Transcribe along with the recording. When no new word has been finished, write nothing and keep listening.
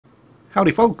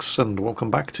Howdy folks, and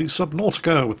welcome back to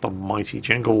Subnautica with the mighty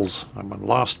Jingles. And when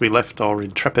last we left our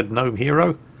intrepid gnome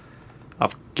hero,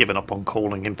 I've given up on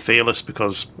calling him fearless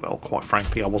because, well, quite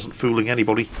frankly, I wasn't fooling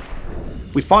anybody.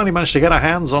 We finally managed to get our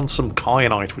hands on some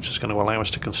kyanite, which is going to allow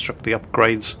us to construct the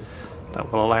upgrades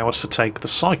that will allow us to take the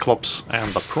Cyclops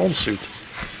and the prawn suit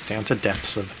down to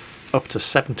depths of up to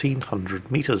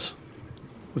 1700 meters.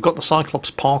 We've got the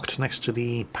Cyclops parked next to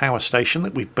the power station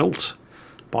that we've built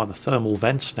by the thermal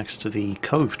vents next to the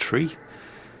cove tree,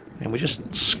 and we're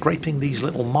just scraping these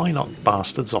little Minot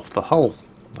bastards off the hull.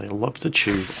 They love to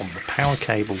chew on the power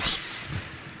cables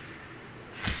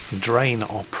and drain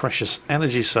our precious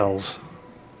energy cells.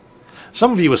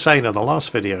 Some of you were saying in the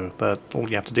last video that all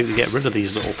you have to do to get rid of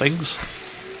these little things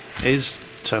is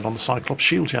turn on the Cyclops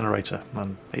shield generator,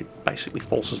 and it basically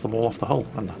forces them all off the hull,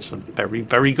 and that's a very,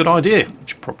 very good idea,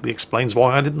 which probably explains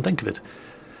why I didn't think of it.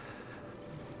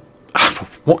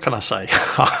 What can I say?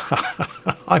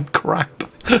 I'm crap.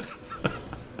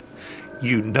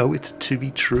 You know it to be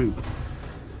true.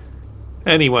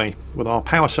 Anyway, with our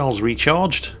power cells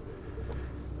recharged,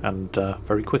 and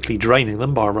very quickly draining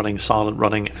them by running silent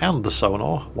running and the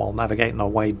sonar while navigating our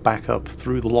way back up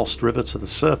through the Lost River to the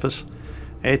surface,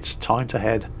 it's time to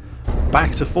head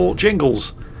back to Fort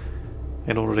Jingles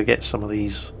in order to get some of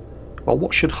these, well,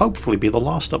 what should hopefully be the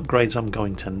last upgrades I'm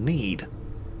going to need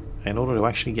in order to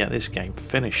actually get this game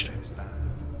finished.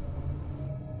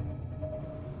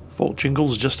 Fort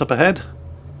Jingles just up ahead.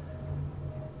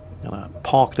 Gonna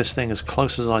park this thing as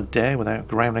close as I dare without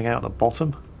grounding out the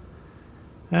bottom,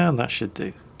 and that should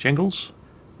do. Jingles,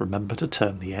 remember to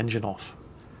turn the engine off.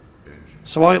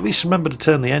 So I at least remember to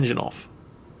turn the engine off.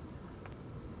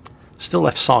 Still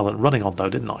left silent running on though,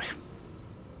 didn't I?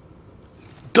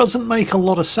 Doesn't make a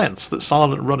lot of sense that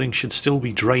silent running should still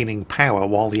be draining power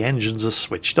while the engines are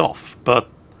switched off, but,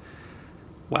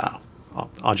 well,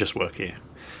 I just work here.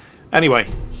 Anyway,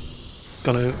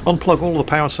 going to unplug all the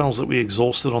power cells that we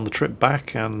exhausted on the trip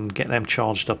back and get them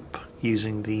charged up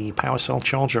using the power cell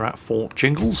charger at Fort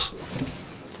Jingles.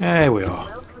 There we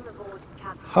are.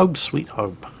 Home sweet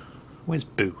home. Where's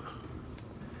Boo?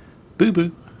 Boo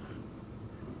Boo,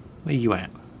 where you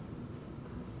at?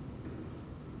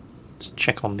 Let's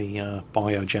check on the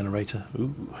bio generator.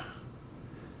 Ooh.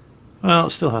 Well,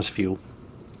 it still has fuel.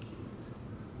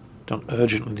 Don't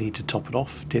urgently need to top it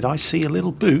off. Did I see a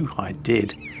little Boo? I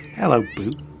did. Hello,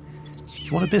 Boo.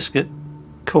 You want a biscuit?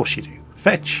 Of course you do.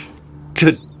 Fetch.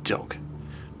 Good dog.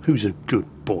 Who's a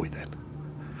good boy then?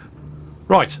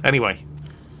 Right, anyway.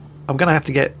 I'm going to have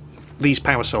to get these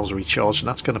power cells recharged, and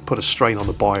that's going to put a strain on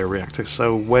the bioreactor.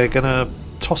 So we're going to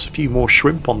toss a few more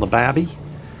shrimp on the Barbie.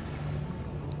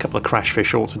 A couple of crash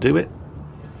fish ought to do it.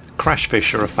 Crash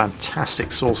fish are a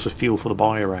fantastic source of fuel for the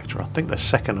bioreactor. I think they're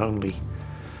second only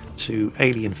to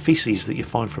alien feces that you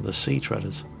find from the sea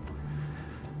treaders.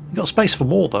 You've got space for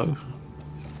more though.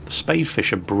 The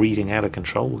spadefish are breeding out of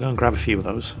control. We'll go and grab a few of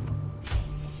those.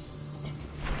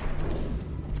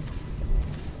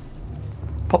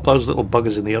 Pop those little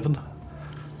buggers in the oven.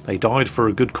 They died for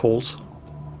a good cause.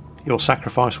 Your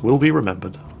sacrifice will be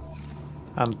remembered.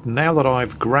 And now that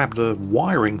I've grabbed a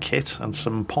wiring kit and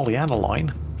some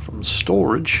polyaniline from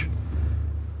storage,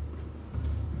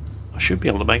 I should be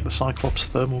able to make the Cyclops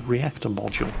thermal reactor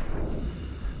module.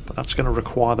 But that's going to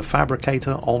require the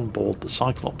fabricator on board the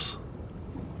Cyclops.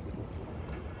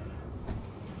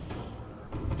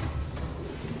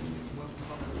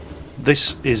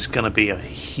 This is going to be a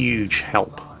huge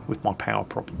help with my power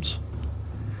problems.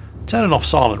 Turning off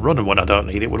silent running when I don't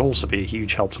need it would also be a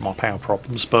huge help to my power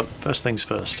problems, but first things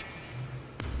first.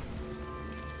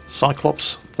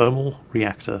 Cyclops thermal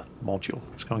reactor module.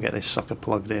 Let's go and get this sucker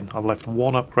plugged in. I've left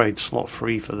one upgrade slot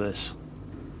free for this.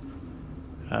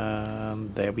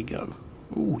 And there we go.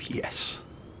 Ooh, yes.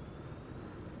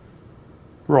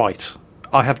 Right.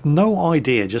 I have no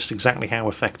idea just exactly how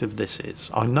effective this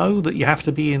is. I know that you have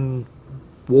to be in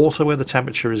water where the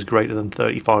temperature is greater than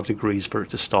 35 degrees for it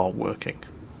to start working.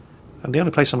 And the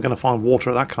only place I'm going to find water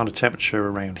at that kind of temperature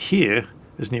around here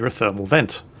is near a thermal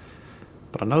vent.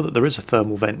 But I know that there is a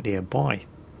thermal vent nearby.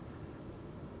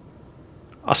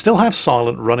 I still have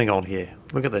silent running on here.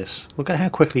 Look at this. Look at how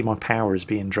quickly my power is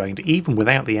being drained, even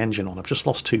without the engine on. I've just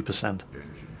lost 2%.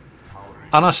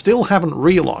 And I still haven't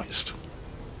realised,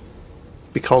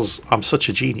 because I'm such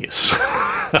a genius,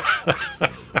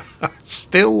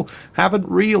 still haven't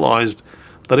realised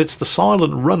that it's the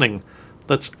silent running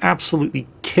that's absolutely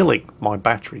killing my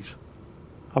batteries.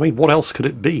 I mean, what else could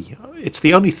it be? It's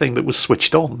the only thing that was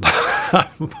switched on,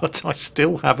 but I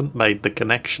still haven't made the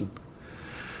connection.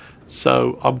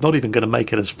 So I'm not even going to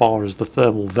make it as far as the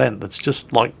thermal vent that's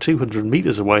just like 200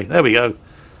 meters away. There we go.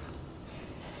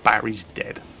 battery's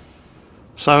dead.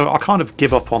 So I kind of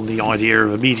give up on the idea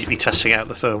of immediately testing out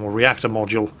the thermal reactor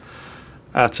module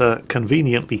at a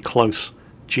conveniently close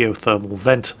geothermal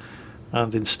vent,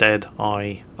 and instead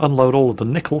I unload all of the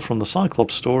nickel from the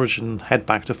Cyclops storage and head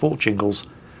back to Fort Jingles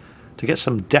to get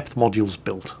some depth modules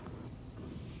built.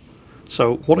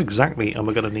 So what exactly am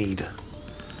I going to need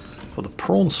for the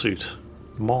prawn suit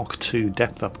Mark II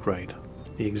depth upgrade?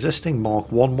 The existing Mark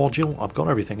I module, I've got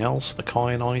everything else, the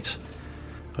kyanite.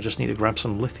 I just need to grab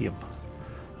some lithium,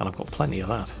 and I've got plenty of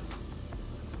that.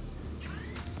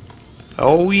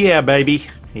 Oh yeah, baby,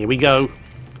 here we go.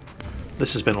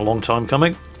 This has been a long time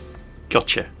coming.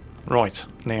 Gotcha. Right,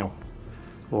 now,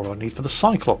 what do I need for the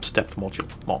Cyclops depth module?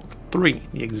 Mark III,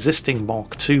 the existing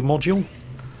Mark II module.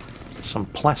 Some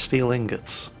plasteel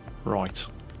ingots. Right.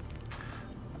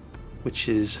 Which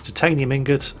is a titanium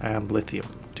ingot and lithium.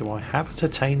 Do I have a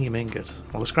titanium ingot?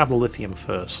 Well, let's grab the lithium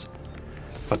first.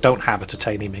 If I don't have a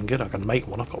titanium ingot, I can make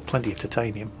one. I've got plenty of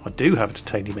titanium. I do have a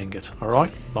titanium ingot.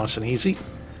 Alright, nice and easy.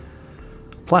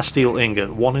 Plasteel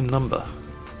ingot, 1 in number.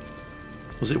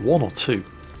 Was it 1 or 2?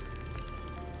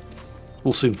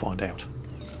 We'll soon find out.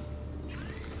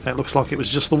 It looks like it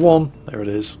was just the 1. There it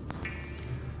is.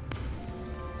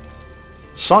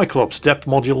 Cyclops depth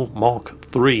module Mark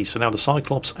III. So now the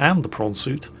Cyclops and the prawn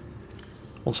suit,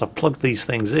 once I've plugged these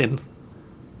things in,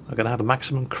 are going to have a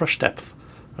maximum crush depth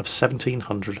of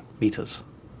 1700 meters.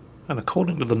 And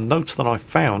according to the notes that I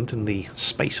found in the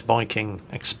Space Viking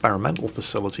experimental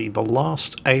facility, the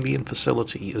last alien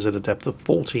facility is at a depth of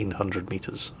 1400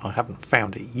 meters. I haven't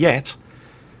found it yet.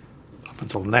 Up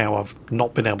until now I've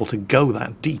not been able to go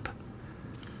that deep.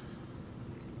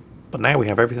 But now we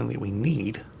have everything that we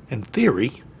need, in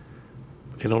theory,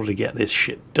 in order to get this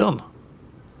shit done.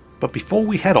 But before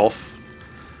we head off,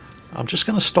 I'm just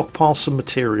going to stockpile some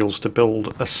materials to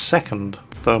build a second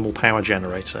thermal power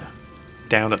generator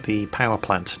down at the power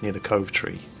plant near the Cove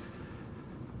Tree.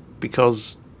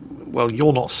 Because, well,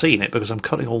 you're not seeing it because I'm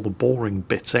cutting all the boring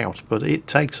bits out, but it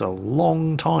takes a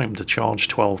long time to charge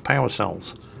 12 power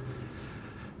cells.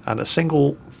 And a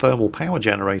single thermal power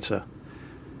generator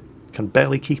can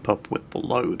barely keep up with the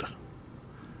load.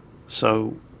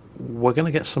 So we're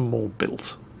going to get some more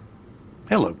built.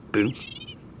 Hello, Boo.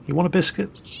 You want a biscuit?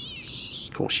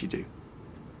 Of course you do.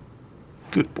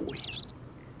 Good boy.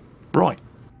 Right.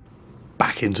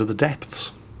 Back into the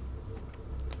depths.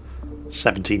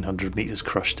 1700 meters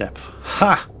crush depth.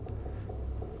 Ha!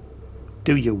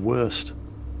 Do your worst.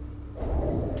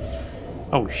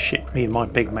 Oh shit, me and my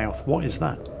big mouth. What is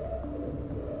that?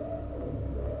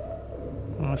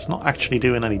 Well, it's not actually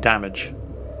doing any damage.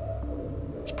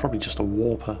 It's probably just a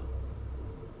warper.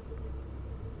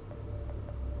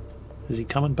 Is he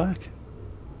coming back?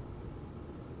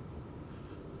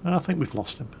 I think we've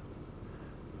lost him.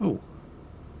 Oh,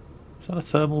 is that a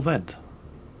thermal vent?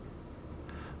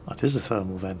 That is a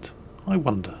thermal vent. I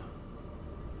wonder.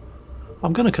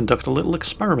 I'm going to conduct a little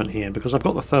experiment here because I've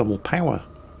got the thermal power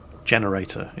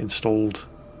generator installed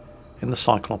in the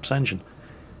Cyclops engine.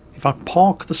 If I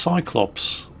park the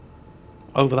Cyclops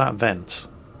over that vent,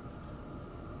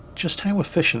 just how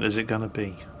efficient is it going to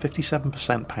be?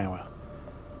 57% power.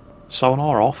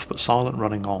 Sonar off, but silent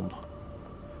running on.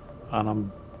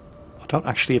 And I don't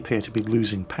actually appear to be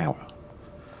losing power.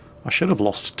 I should have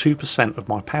lost 2% of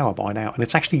my power by now, and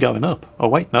it's actually going up. Oh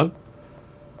wait, no.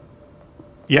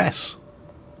 Yes.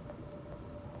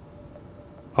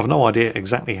 I've no idea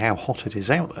exactly how hot it is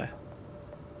out there.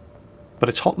 But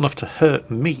it's hot enough to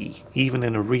hurt me, even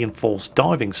in a reinforced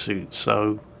diving suit,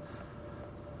 so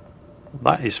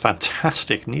that is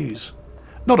fantastic news.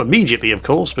 Not immediately, of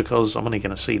course, because I'm only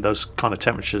going to see those kind of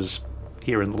temperatures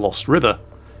here in the Lost River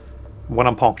when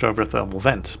I'm parked over a thermal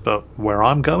vent, but where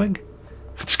I'm going,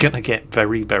 it's going to get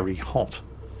very, very hot.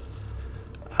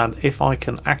 And if I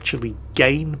can actually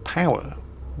gain power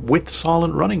with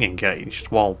silent running engaged,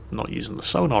 while not using the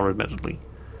sonar admittedly,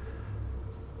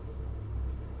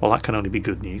 well, that can only be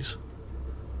good news.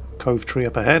 Cove Tree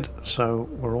up ahead, so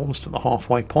we're almost at the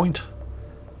halfway point.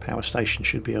 Power station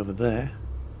should be over there.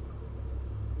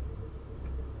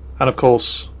 And of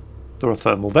course, there are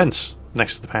thermal vents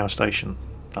next to the power station.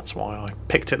 That's why I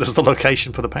picked it as the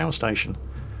location for the power station.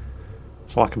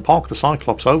 So I can park the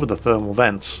Cyclops over the thermal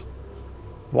vents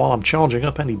while I'm charging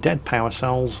up any dead power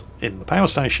cells in the power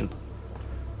station,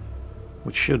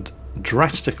 which should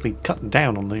drastically cut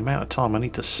down on the amount of time I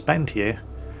need to spend here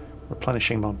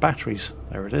replenishing my batteries.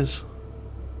 There it is.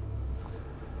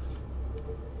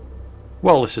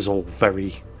 Well, this is all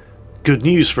very good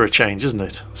news for a change, isn't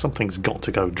it? Something's got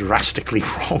to go drastically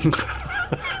wrong.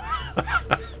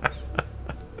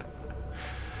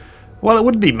 Well, it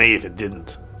wouldn't be me if it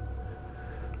didn't.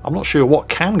 I'm not sure what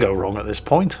can go wrong at this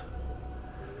point,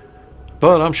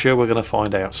 but I'm sure we're going to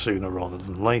find out sooner rather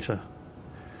than later.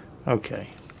 Okay,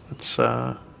 let's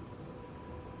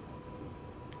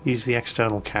use the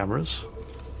external cameras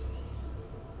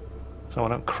so I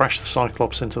don't crash the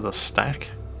Cyclops into the stack,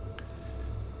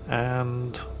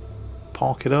 and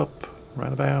park it up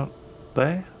right about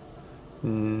there.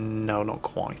 No, not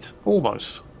quite.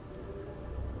 Almost.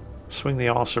 Swing the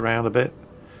arse around a bit,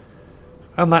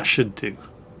 and that should do.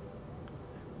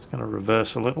 It's going to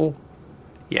reverse a little.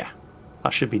 Yeah,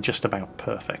 that should be just about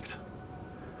perfect.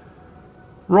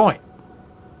 Right,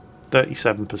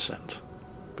 37%.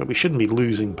 But we shouldn't be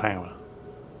losing power.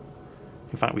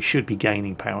 In fact, we should be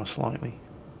gaining power slightly.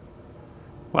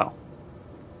 Well,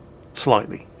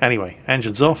 slightly. Anyway,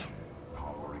 engines off.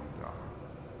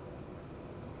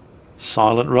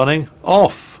 Silent running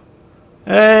off.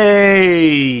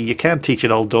 Hey, you can't teach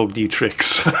an old dog new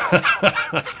tricks.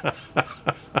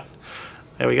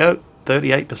 There we go,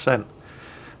 38%.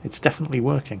 It's definitely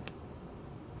working.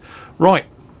 Right,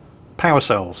 power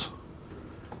cells.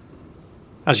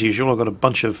 As usual, I've got a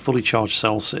bunch of fully charged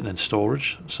cells sitting in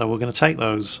storage, so we're going to take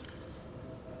those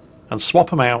and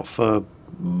swap them out for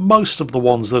most of the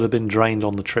ones that have been drained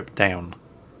on the trip down.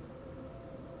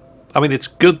 I mean, it's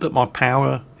good that my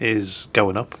power is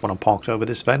going up when I'm parked over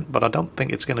this vent, but I don't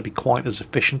think it's going to be quite as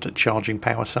efficient at charging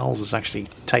power cells as actually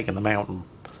taking them out and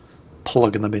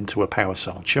plugging them into a power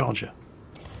cell charger.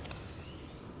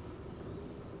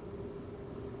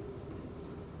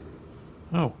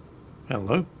 Oh,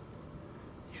 hello.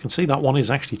 You can see that one is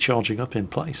actually charging up in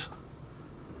place.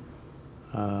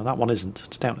 That one isn't.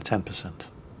 It's down to 10%.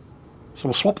 So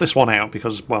we'll swap this one out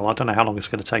because, well, I don't know how long it's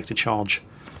going to take to charge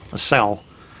a cell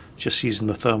just using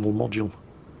the thermal module.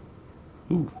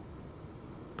 Ooh,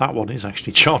 that one is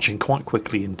actually charging quite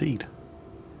quickly indeed.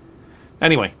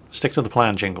 Anyway, stick to the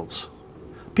plan, Jingles.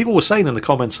 People were saying in the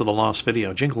comments of the last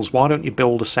video, Jingles, why don't you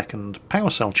build a second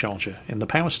power cell charger in the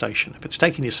power station if it's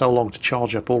taking you so long to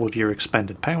charge up all of your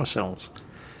expended power cells?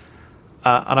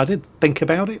 And I did think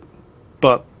about it,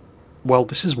 but, well,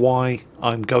 this is why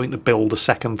I'm going to build a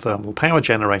second thermal power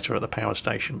generator at the power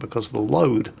station, because the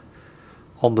load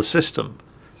on the system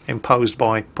imposed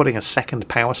by putting a second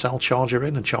power cell charger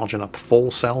in and charging up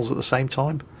 4 cells at the same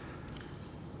time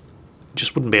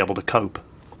just wouldn't be able to cope.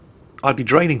 I'd be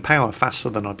draining power faster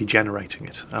than I'd be generating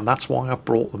it, and that's why I've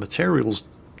brought the materials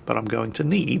that I'm going to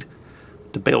need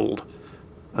to build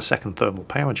a second thermal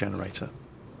power generator.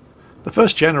 The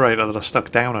first generator that I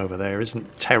stuck down over there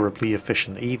isn't terribly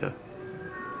efficient either.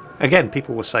 Again,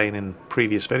 people were saying in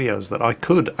previous videos that I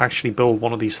could actually build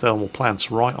one of these thermal plants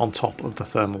right on top of the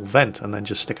thermal vent and then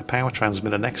just stick a power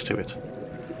transmitter next to it.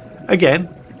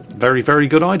 Again, very, very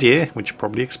good idea, which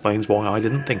probably explains why I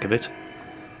didn't think of it.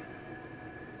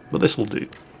 But this will do.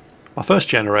 My first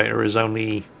generator is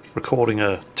only recording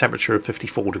a temperature of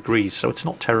 54 degrees, so it's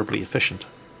not terribly efficient.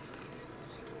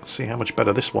 Let's see how much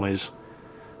better this one is,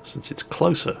 since it's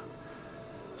closer.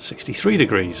 63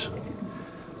 degrees.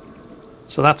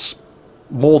 So that's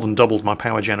more than doubled my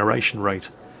power generation rate.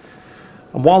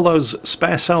 And while those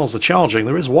spare cells are charging,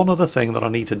 there is one other thing that I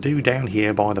need to do down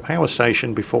here by the power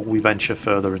station before we venture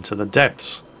further into the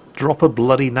depths. Drop a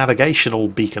bloody navigational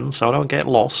beacon so I don't get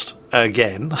lost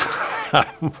again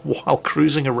while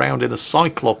cruising around in a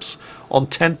Cyclops on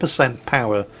 10%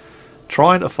 power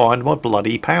trying to find my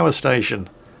bloody power station.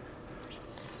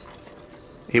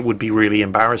 It would be really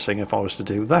embarrassing if I was to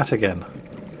do that again.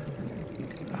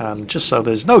 And just so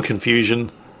there's no confusion,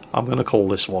 I'm going to call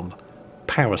this one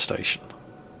Power Station.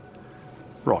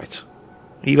 Right.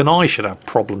 Even I should have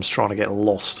problems trying to get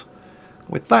lost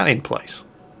with that in place.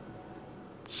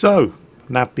 So,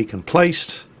 nav beacon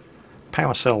placed,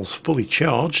 power cells fully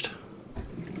charged.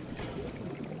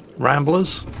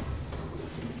 Ramblers,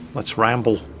 let's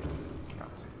ramble.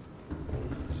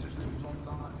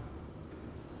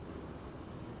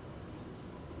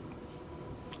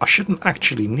 I shouldn't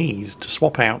actually need to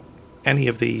swap out any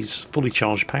of these fully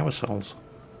charged power cells.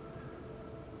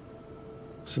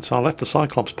 Since I left the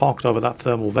Cyclops parked over that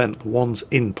thermal vent, the ones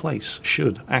in place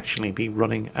should actually be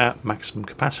running at maximum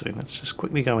capacity. Let's just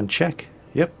quickly go and check.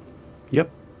 Yep, yep,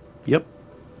 yep.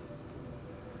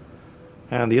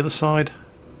 And the other side.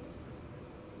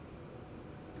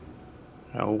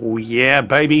 Oh yeah,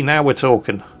 baby, now we're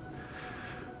talking.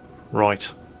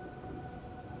 Right.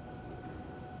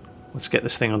 Let's get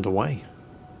this thing underway.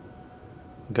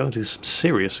 Go and do some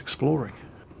serious exploring.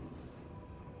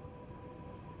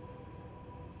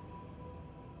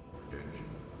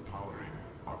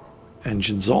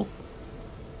 Engines on.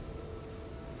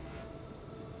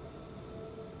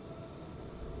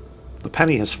 The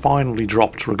penny has finally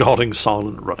dropped regarding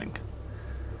silent running.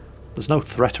 There's no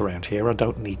threat around here, I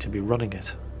don't need to be running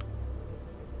it.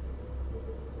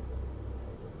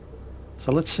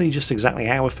 So let's see just exactly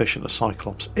how efficient the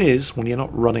Cyclops is when you're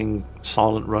not running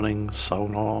silent running,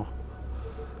 sonar,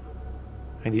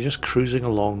 and you're just cruising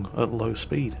along at low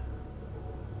speed.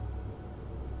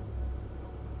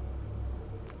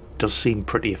 Does seem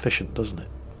pretty efficient, doesn't it?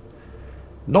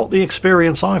 Not the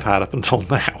experience I've had up until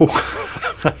now.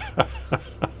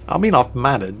 I mean, I've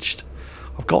managed.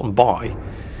 I've gotten by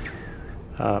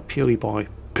purely by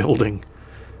building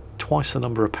twice the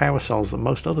number of power cells that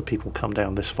most other people come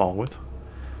down this far with.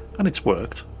 And it's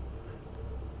worked.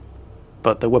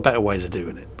 But there were better ways of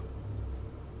doing it.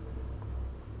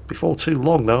 Before too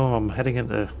long, though, I'm heading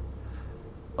into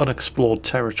unexplored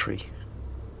territory.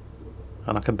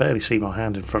 And I can barely see my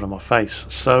hand in front of my face,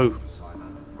 so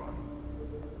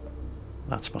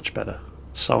that's much better.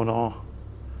 Sonar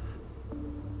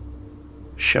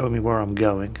showing me where I'm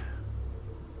going.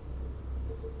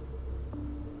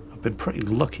 I've been pretty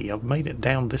lucky. I've made it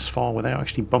down this far without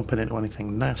actually bumping into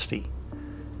anything nasty.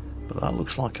 But that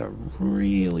looks like a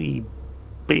really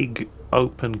big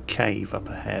open cave up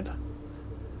ahead.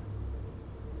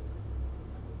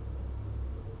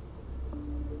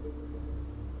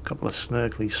 Couple of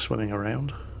snurglies swimming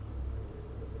around.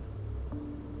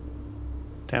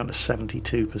 Down to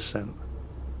 72%.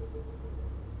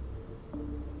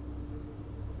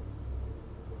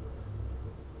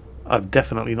 I've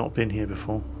definitely not been here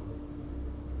before.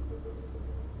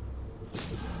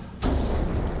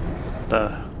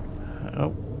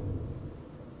 Oh.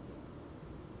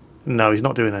 No, he's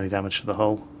not doing any damage to the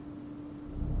hull.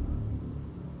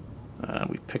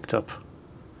 We picked up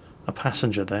a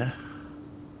passenger there.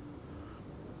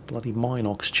 Bloody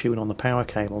Minox chewing on the power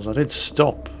cables. I did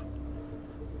stop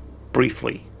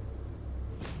briefly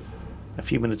a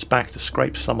few minutes back to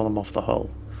scrape some of them off the hull.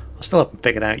 I still haven't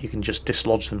figured out you can just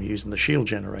dislodge them using the shield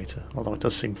generator, although it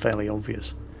does seem fairly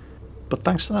obvious. But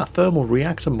thanks to that thermal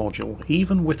reactor module,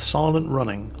 even with silent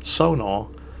running, sonar,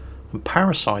 and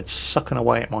parasites sucking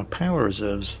away at my power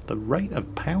reserves, the rate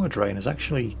of power drain is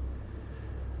actually,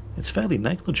 it's fairly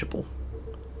negligible.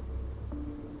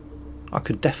 I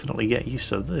could definitely get used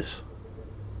to this.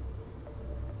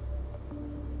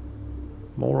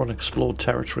 More unexplored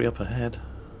territory up ahead.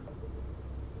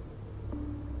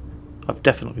 I've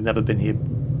definitely never been here.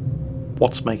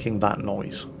 What's making that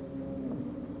noise?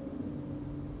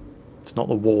 It's not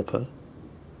the warper.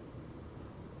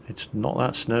 It's not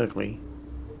that snurgly.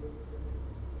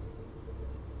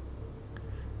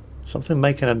 Something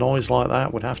making a noise like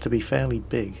that would have to be fairly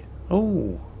big.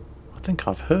 Oh, I think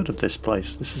I've heard of this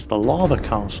place. This is the lava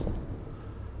castle.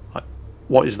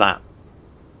 What is that?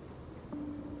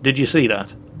 Did you see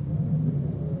that?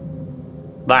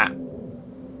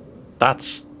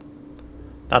 That's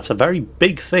a very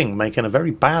big thing making a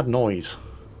very bad noise.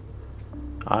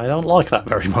 I don't like that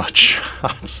very much.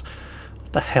 What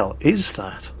the hell is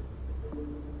that?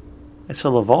 It's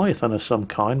a Leviathan of some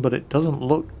kind, but it doesn't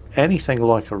look anything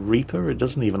like a Reaper. It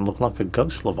doesn't even look like a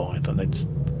Ghost Leviathan.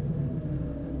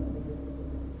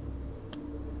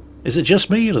 Is it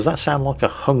just me, or does that sound like a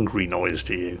hungry noise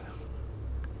to you?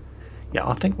 Yeah,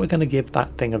 I think we're going to give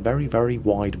that thing a very, very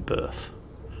wide berth.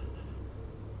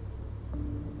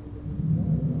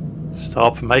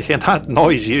 Stop making that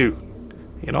noise, you.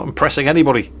 You're not impressing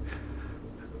anybody.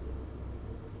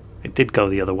 It did go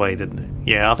the other way, didn't it?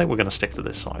 Yeah, I think we're going to stick to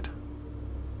this side.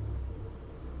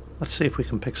 Let's see if we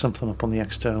can pick something up on the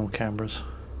external cameras.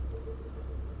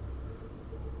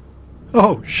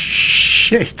 Oh,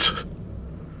 shit!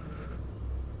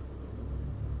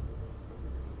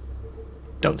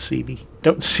 Don't see me.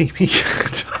 Don't see me.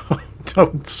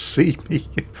 Don't see me.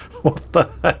 What the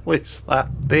hell is that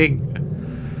thing?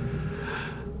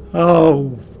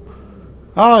 Oh.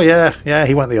 Oh, yeah. Yeah,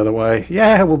 he went the other way.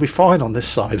 Yeah, we'll be fine on this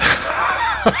side.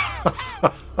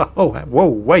 Oh, whoa,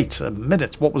 wait a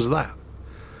minute. What was that?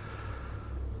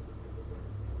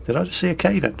 Did I just see a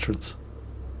cave entrance?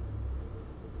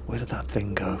 Where did that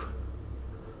thing go?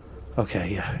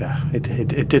 Okay, yeah.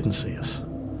 It didn't see us.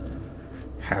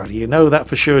 How do you know that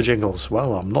for sure, Jingles?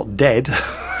 Well, I'm not dead.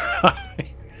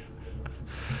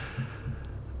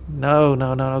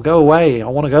 No, go away. I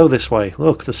want to go this way.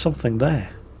 Look, there's something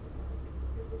there.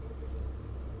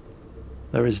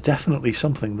 There is definitely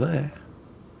something there.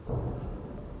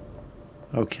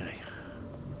 Okay.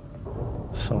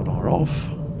 Sonar off.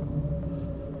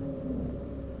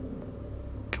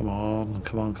 Come on.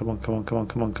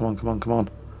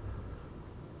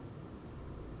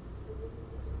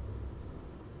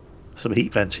 Some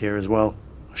heat vents here as well.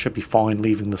 I should be fine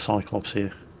leaving the Cyclops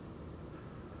here.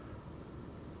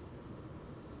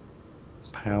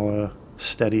 Power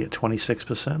steady at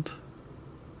 26%.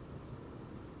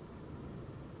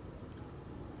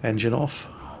 Engine off.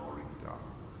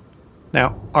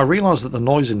 Now, I realise that the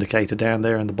noise indicator down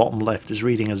there in the bottom left is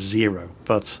reading as 0,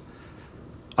 but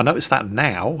I noticed that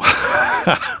now.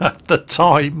 At the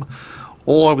time,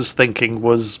 all I was thinking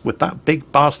was, with that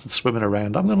big bastard swimming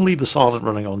around, I'm going to leave the silent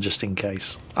running on just in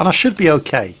case. And I should be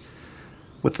okay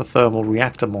with the thermal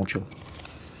reactor module.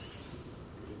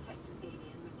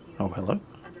 Oh, hello.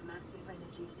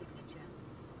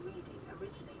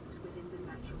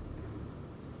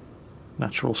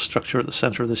 Natural structure at the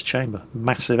centre of this chamber.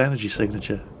 Massive energy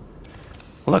signature.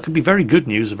 Well, that could be very good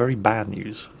news or very bad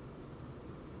news.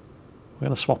 We're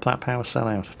going to swap that power cell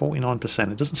out.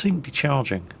 49%. It doesn't seem to be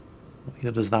charging. Neither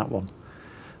does that one.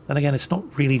 Then again, it's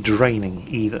not really draining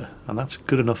either, and that's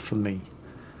good enough for me.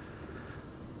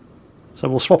 So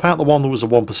we'll swap out the one that was a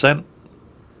 1%,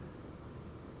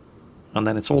 and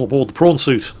then it's all aboard the prawn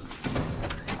suit.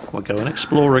 We're going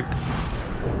exploring.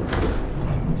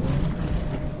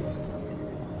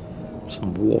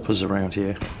 Some warpers around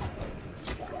here.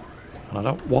 And I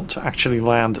don't want to actually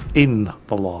land in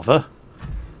the lava.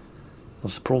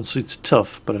 Because the prawn suit's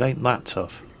tough, but it ain't that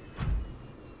tough.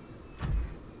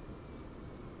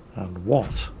 And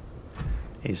what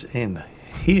is in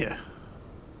here?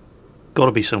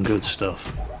 Gotta be some good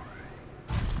stuff.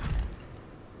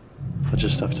 I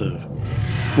just have to...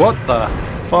 What the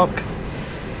fuck?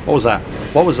 What was that?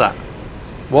 What was that?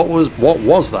 What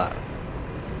was that?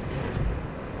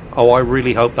 Oh, I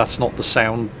really hope that's not the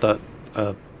sound that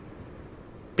a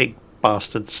big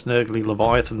bastard snurgly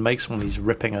Leviathan makes when he's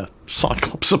ripping a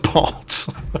Cyclops apart.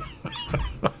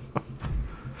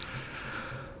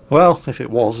 Well, if it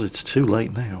was, it's too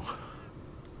late now.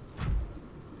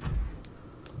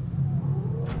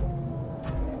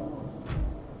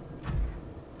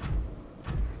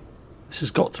 This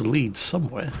has got to lead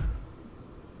somewhere.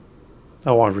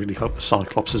 Oh, I really hope the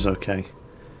Cyclops is okay,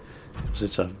 because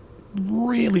it's a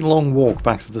really long walk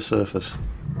back to the surface.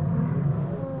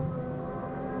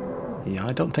 Yeah,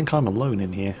 I don't think I'm alone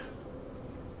in here.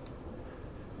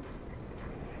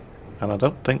 And I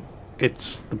don't think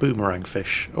it's the boomerang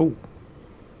fish. Oh,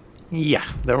 yeah,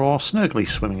 there are snurglies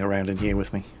swimming around in here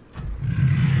with me.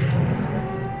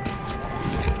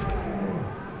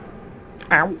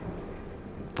 Ow!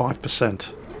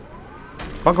 5%.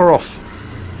 Bugger off!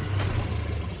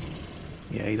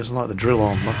 Yeah, he doesn't like the drill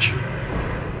arm much.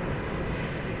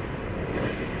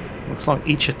 Looks like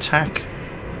each attack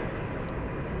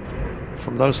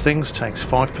from those things takes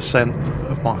 5%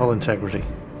 of my hull integrity.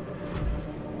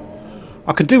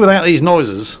 I could do without these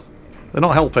noises. They're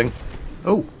not helping.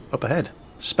 Oh, up ahead.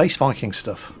 Space Viking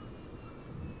stuff.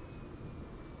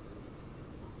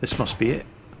 This must be it.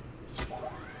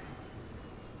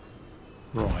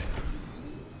 Right.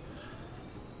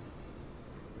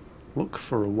 Look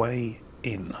for a way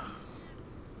in.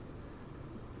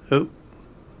 Oh.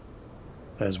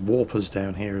 There's warpers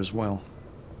down here as well.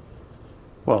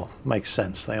 Well, makes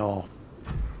sense. They are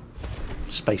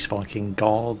Space Viking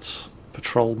guards,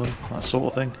 patrolmen, that sort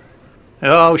of thing.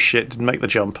 Oh shit, didn't make the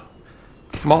jump.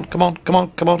 Come on, come on, come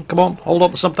on, come on, come on. Hold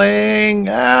on to something.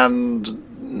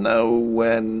 And no,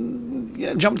 when...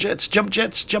 Yeah, jump jets, jump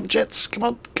jets, jump jets. Come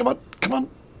on, come on, come on.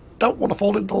 Don't want to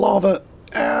fall into lava.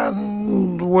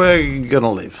 And we're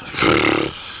gonna live.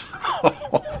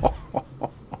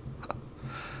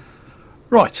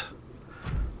 Right.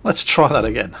 Let's try that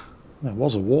again. There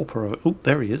was a warper over... Oh,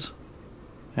 there he is.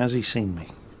 Has he seen me?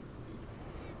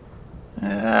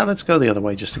 Let's go the other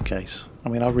way just in case. I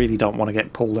mean, I really don't want to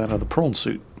get pulled out of the prawn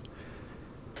suit.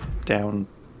 Down...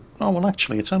 Oh, well,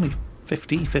 actually, it's only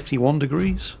 50, 51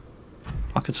 degrees.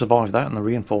 I could survive that in the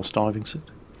reinforced diving suit.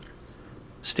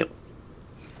 Still.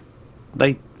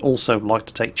 They also like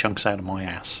to take chunks out of my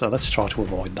ass, so let's try to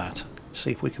avoid that. Let's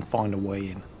see if we can find a way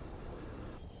in.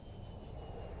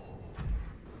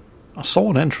 I saw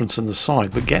an entrance in the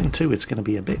side, but getting to it's going to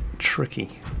be a bit tricky.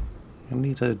 I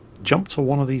need to jump to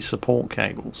one of these support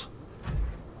cables.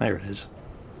 There it is.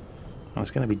 And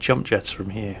it's going to be jump jets from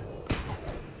here.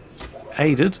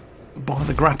 Aided by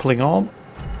the grappling arm.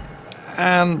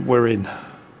 And we're in.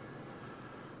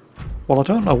 Well, I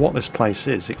don't know what this place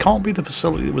is. It can't be the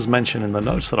facility that was mentioned in the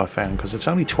notes that I found, because it's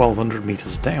only 1,200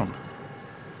 meters down.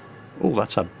 Oh,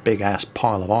 that's a big ass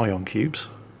pile of ion cubes.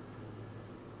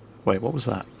 Wait, what was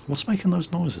that? What's making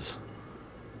those noises?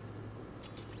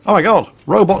 Oh my god!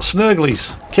 Robot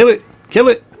snurglies! Kill it! Kill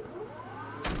it!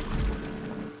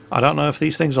 I don't know if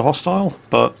these things are hostile,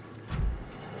 but...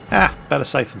 better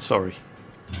safe than sorry.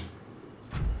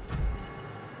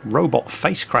 Robot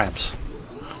face crabs.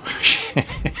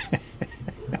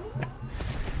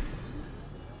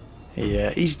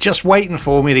 Yeah, he's just waiting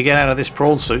for me to get out of this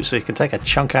prawn suit so he can take a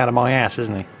chunk out of my ass,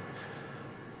 isn't he?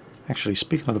 Actually,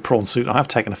 speaking of the prawn suit, I have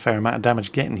taken a fair amount of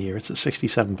damage getting here. It's at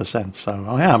 67%, so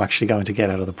I am actually going to get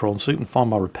out of the prawn suit and find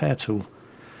my repair tool.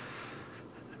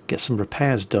 Get some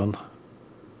repairs done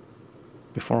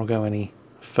before I go any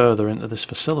further into this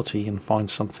facility and find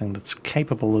something that's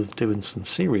capable of doing some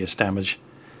serious damage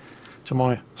to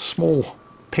my small,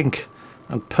 pink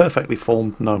and perfectly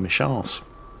formed gnomish arse.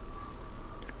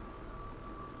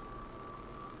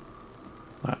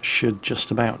 That should just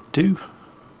about do.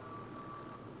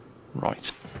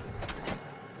 Right.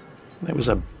 There was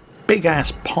a big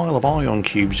ass pile of ion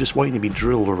cubes just waiting to be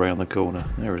drilled around the corner.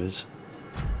 There it is.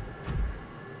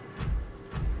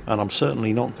 And I'm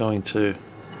certainly not going to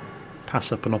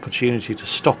pass up an opportunity to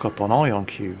stock up on ion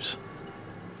cubes.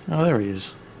 Oh, there he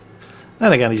is.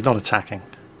 Then again, he's not attacking.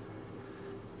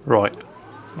 Right.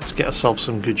 Let's get ourselves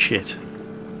some good shit.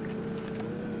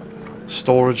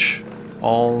 Storage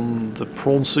on the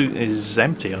prawn suit is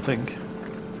empty, I think.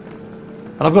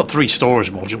 And I've got 3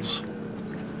 storage modules,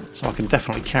 so I can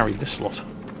definitely carry this lot.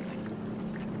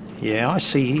 Yeah, I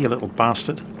see you, you little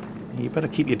bastard. You better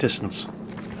keep your distance.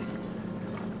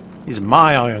 These are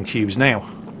my ion cubes now.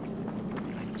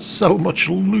 So much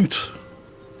loot.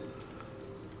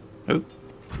 Oh,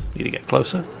 need to get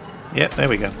closer. Yep, there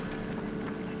we go.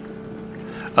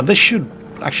 And this should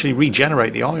actually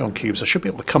regenerate the ion cubes. I should be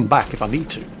able to come back if I need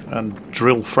to and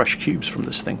drill fresh cubes from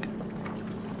this thing.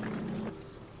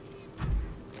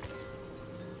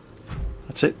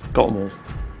 That's it, got them all.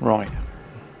 Right.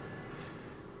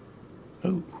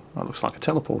 Oh, that looks like a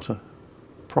teleporter.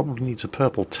 Probably needs a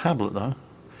purple tablet though.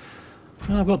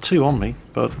 Well, I've got 2 on me,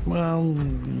 but, well,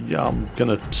 yeah, I'm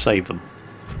going to save them.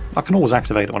 I can always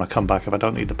activate it when I come back if I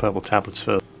don't need the purple tablets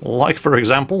first. Like, for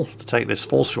example, to take this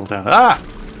force field down. Ah!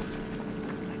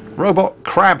 Robot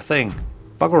crab thing.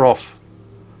 Bugger off.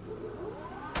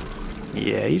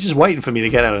 Yeah, you're just waiting for me to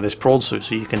get out of this prawn suit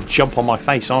so you can jump on my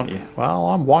face, aren't you? Well,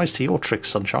 I'm wise to your tricks,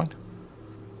 sunshine.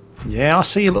 Yeah, I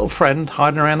see your little friend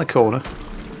hiding around the corner.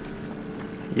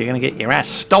 You're going to get your ass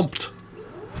stomped.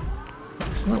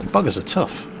 These little buggers are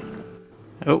tough.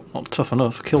 Oh, not tough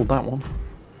enough. Killed that one.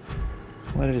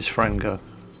 Where did his friend go?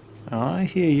 I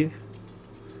hear you.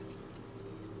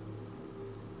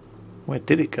 Where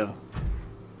did it go?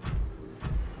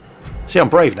 See, I'm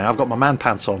brave now. I've got my man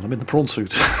pants on. I'm in the prawn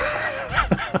suit.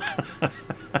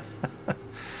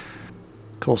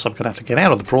 Of course, I'm going to have to get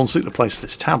out of the prawn suit to place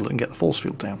this tablet and get the force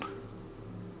field down.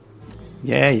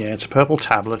 Yeah, it's a purple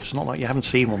tablet. It's not like you haven't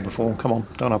seen one before. Come on,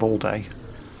 don't have all day.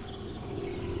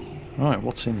 Right,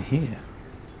 what's in here?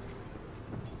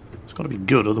 It's got to be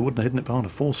good, or they wouldn't have hidden it behind a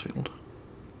force field.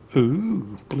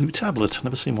 Ooh, blue tablet.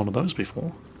 Never seen one of those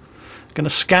before. Going to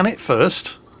scan it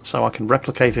first, so I can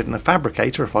replicate it in a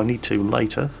fabricator if I need to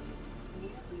later.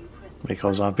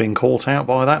 Because I've been caught out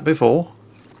by that before.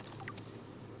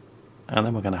 And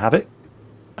then we're going to have it.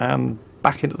 And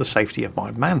back into the safety of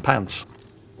my man pants.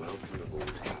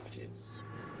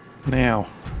 Now,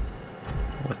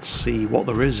 let's see what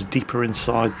there is deeper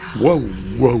inside. Whoa,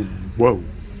 whoa, whoa.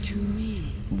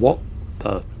 What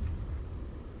the...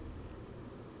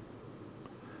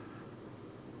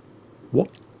 What?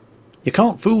 You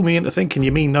can't fool me into thinking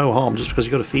you mean no harm just because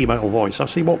you've got a female voice. I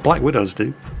see what Black Widows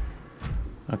do.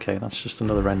 Okay, that's just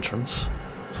another entrance.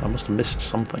 So I must have missed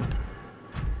something.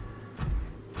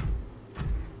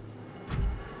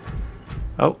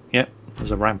 Oh, yeah,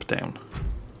 there's a ramp down.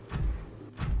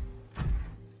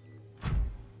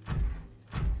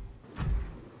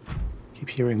 Keep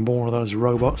hearing more of those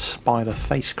robot spider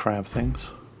face crab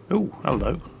things. Oh,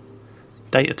 hello.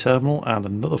 Data terminal and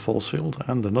another force field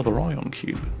and another ion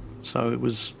cube. So it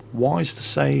was wise to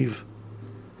save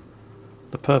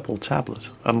the purple tablet.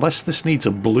 Unless this needs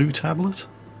a blue tablet.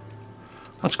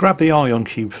 Let's grab the ion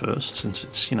cube first, since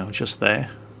it's, you know, just there.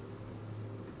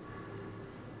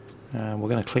 And we're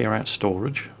going to clear out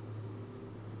storage.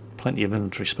 Plenty of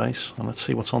inventory space. And let's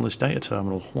see what's on this data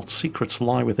terminal. What secrets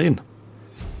lie within?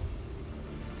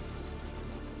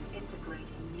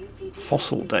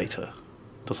 Fossil data.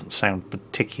 Doesn't sound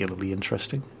particularly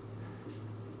interesting.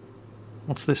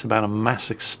 What's this about a mass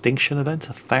extinction event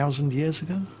 1,000 years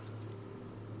ago?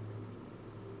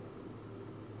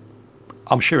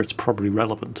 I'm sure it's probably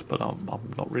relevant, but I'm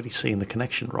not really seeing the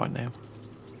connection right now.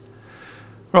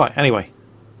 Right, anyway.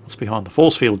 What's behind the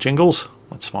force field, Jingles?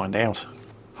 Let's find out.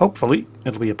 Hopefully,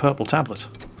 it'll be a purple tablet.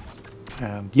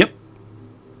 And, yep.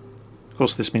 Of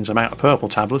course, this means I'm out of purple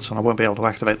tablets, and I won't be able to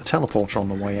activate the teleporter on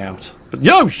the way out. But,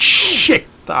 yo, shit!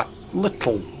 That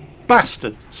little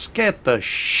bastard scared the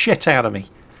shit out of me.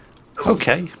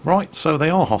 Okay, right, so they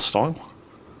are hostile.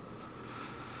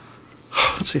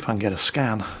 Let's see if I can get a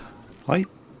scan. Wait.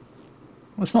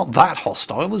 Well, it's not that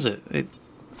hostile, is it?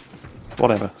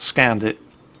 Whatever, scanned it,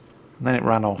 and then it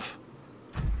ran off.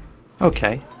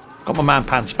 Okay, got my man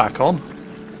pants back on.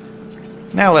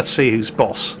 Now let's see who's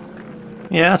boss.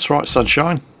 Yeah, that's right,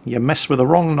 Sunshine. You messed with the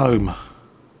wrong gnome.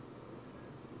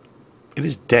 It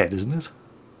is dead, isn't it?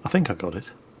 I think I got it.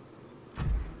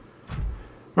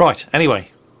 Right,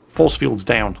 anyway. Force field's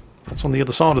down. What's on the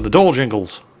other side of the door,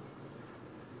 Jingles?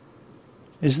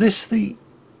 Is this the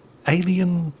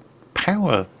alien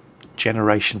power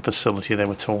generation facility they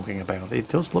were talking about? It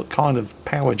does look kind of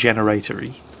power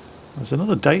generatory. There's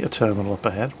another data terminal up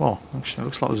ahead. Well, actually it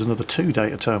looks like there's another 2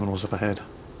 data terminals up ahead.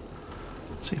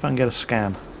 Let's see if I can get a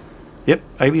scan. Yep,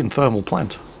 alien thermal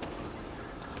plant.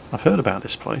 I've heard about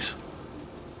this place.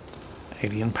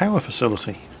 Alien power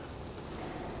facility.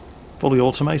 Fully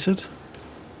automated.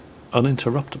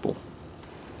 Uninterruptible.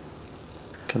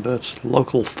 Converts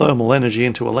local thermal energy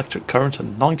into electric current at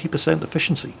 90%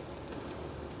 efficiency.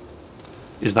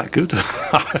 Is that good?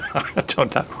 I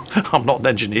don't know. I'm not an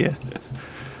engineer.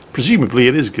 Presumably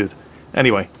it is good.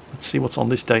 Anyway, let's see what's on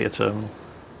this data terminal.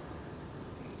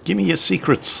 Give me your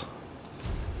secrets.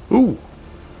 Ooh,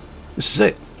 this is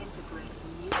it.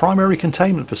 Primary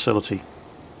containment facility.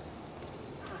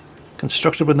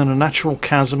 Constructed within a natural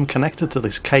chasm connected to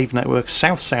this cave network,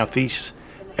 south-southeast,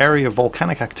 area of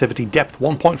volcanic activity, depth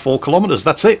 1.4 kilometers.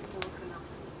 That's it.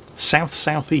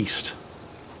 South-southeast.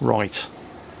 Right.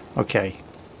 Okay.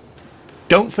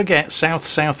 Don't forget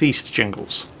south-southeast,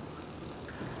 Jingles.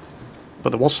 But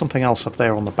there was something else up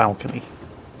there on the balcony.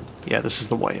 Yeah, this is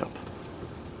the way up.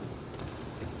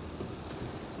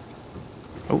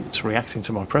 Oh, it's reacting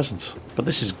to my presence. But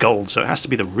this is gold, so it has to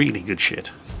be the really good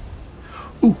shit.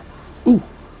 Ooh, ooh,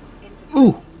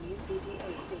 ooh!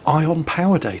 Ion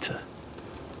power data.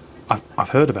 I've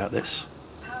heard about this.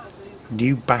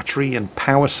 New battery and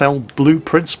power cell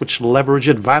blueprints which leverage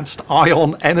advanced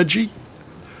ion energy.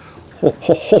 Ho,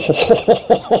 ho, ho, ho,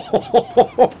 ho,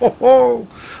 ho, ho, ho.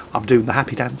 I'm doing the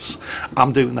happy dance.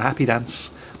 I'm doing the happy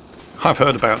dance. I've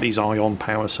heard about these ion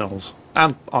power cells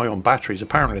and ion batteries.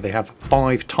 Apparently they have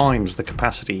 5 times the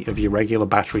capacity of your regular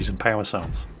batteries and power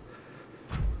cells.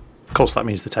 Of course that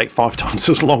means they take 5 times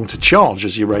as long to charge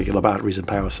as your regular batteries and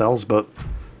power cells, but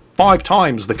 5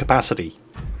 times the capacity.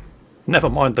 Never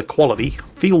mind the quality,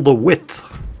 feel the width.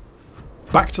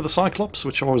 Back to the Cyclops,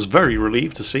 which I was very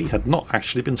relieved to see had not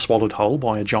actually been swallowed whole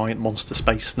by a giant monster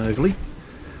space snurgly.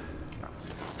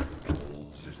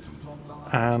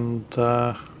 And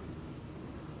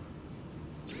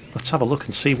let's have a look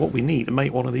and see what we need to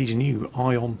make one of these new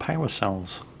ion power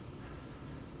cells.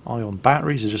 Ion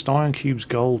batteries are just ion cubes,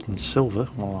 gold and silver.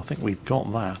 Well, I think we've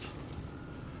got that.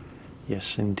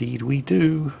 Yes, indeed we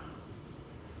do.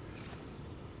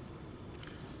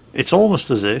 It's almost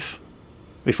as if,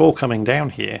 before coming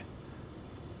down here,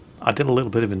 I did a little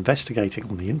bit of investigating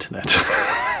on the internet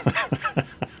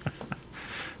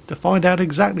to find out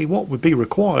exactly what would be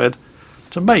required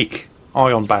to make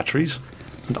ion batteries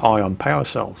and ion power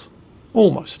cells.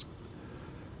 Almost.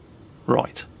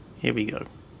 Right, here we go.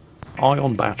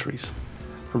 Ion batteries.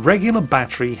 A regular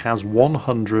battery has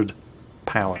 100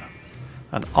 power.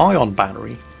 An ion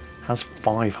battery has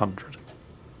 500.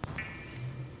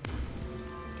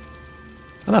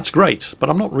 And that's great, but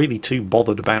I'm not really too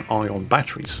bothered about ion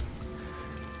batteries.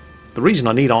 The reason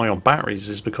I need ion batteries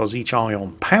is because each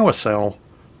ion power cell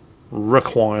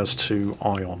requires 2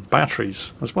 ion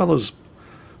batteries, as well as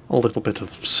a little bit of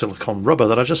silicon rubber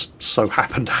that I just so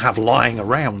happen to have lying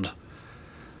around.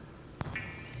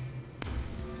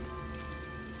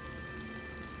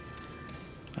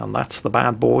 And that's the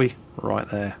bad boy right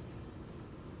there.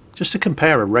 Just to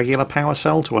compare a regular power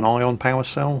cell to an ion power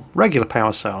cell. Regular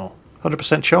power cell,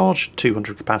 100% charge,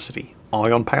 200 capacity.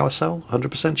 Ion power cell,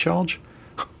 100% charge,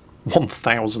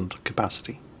 1000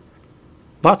 capacity.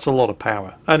 That's a lot of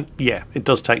power. And yeah, it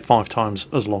does take 5 times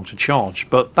as long to charge.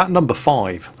 But that number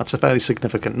 5, that's a fairly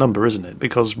significant number, isn't it?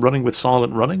 Because running with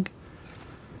silent running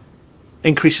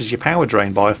increases your power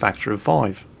drain by a factor of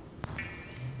 5.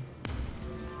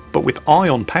 But with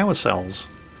ion power cells,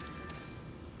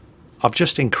 I've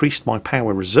just increased my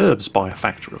power reserves by a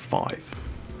factor of 5.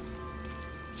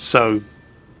 So,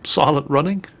 silent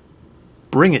running?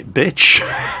 Bring it, bitch!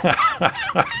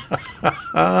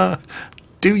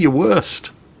 Do your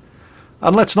worst.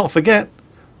 And let's not forget,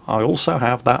 I also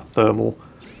have that thermal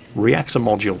reactor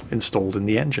module installed in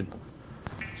the engine.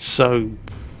 So,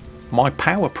 my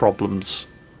power problems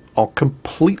are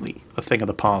completely a thing of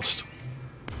the past.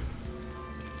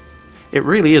 It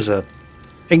really is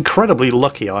incredibly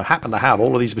lucky I happen to have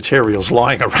all of these materials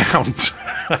lying around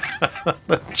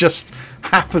that just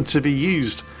happen to be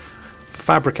used for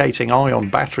fabricating ion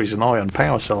batteries and ion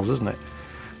power cells, isn't it?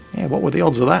 Yeah, what were the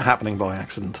odds of that happening by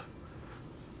accident?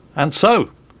 And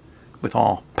so, with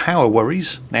our power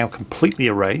worries now completely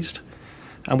erased,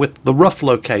 and with the rough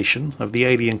location of the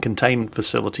alien containment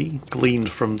facility gleaned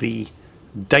from the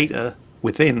data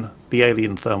within the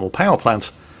alien thermal power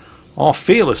plant, our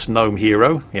fearless gnome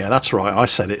hero, yeah that's right, I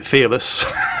said it, fearless,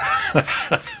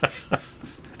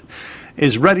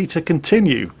 is ready to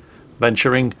continue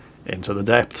venturing into the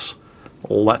depths.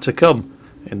 All that to come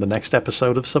in the next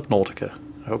episode of Subnautica.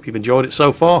 I hope you've enjoyed it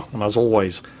so far, and as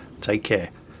always, take care,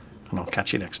 and I'll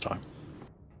catch you next time.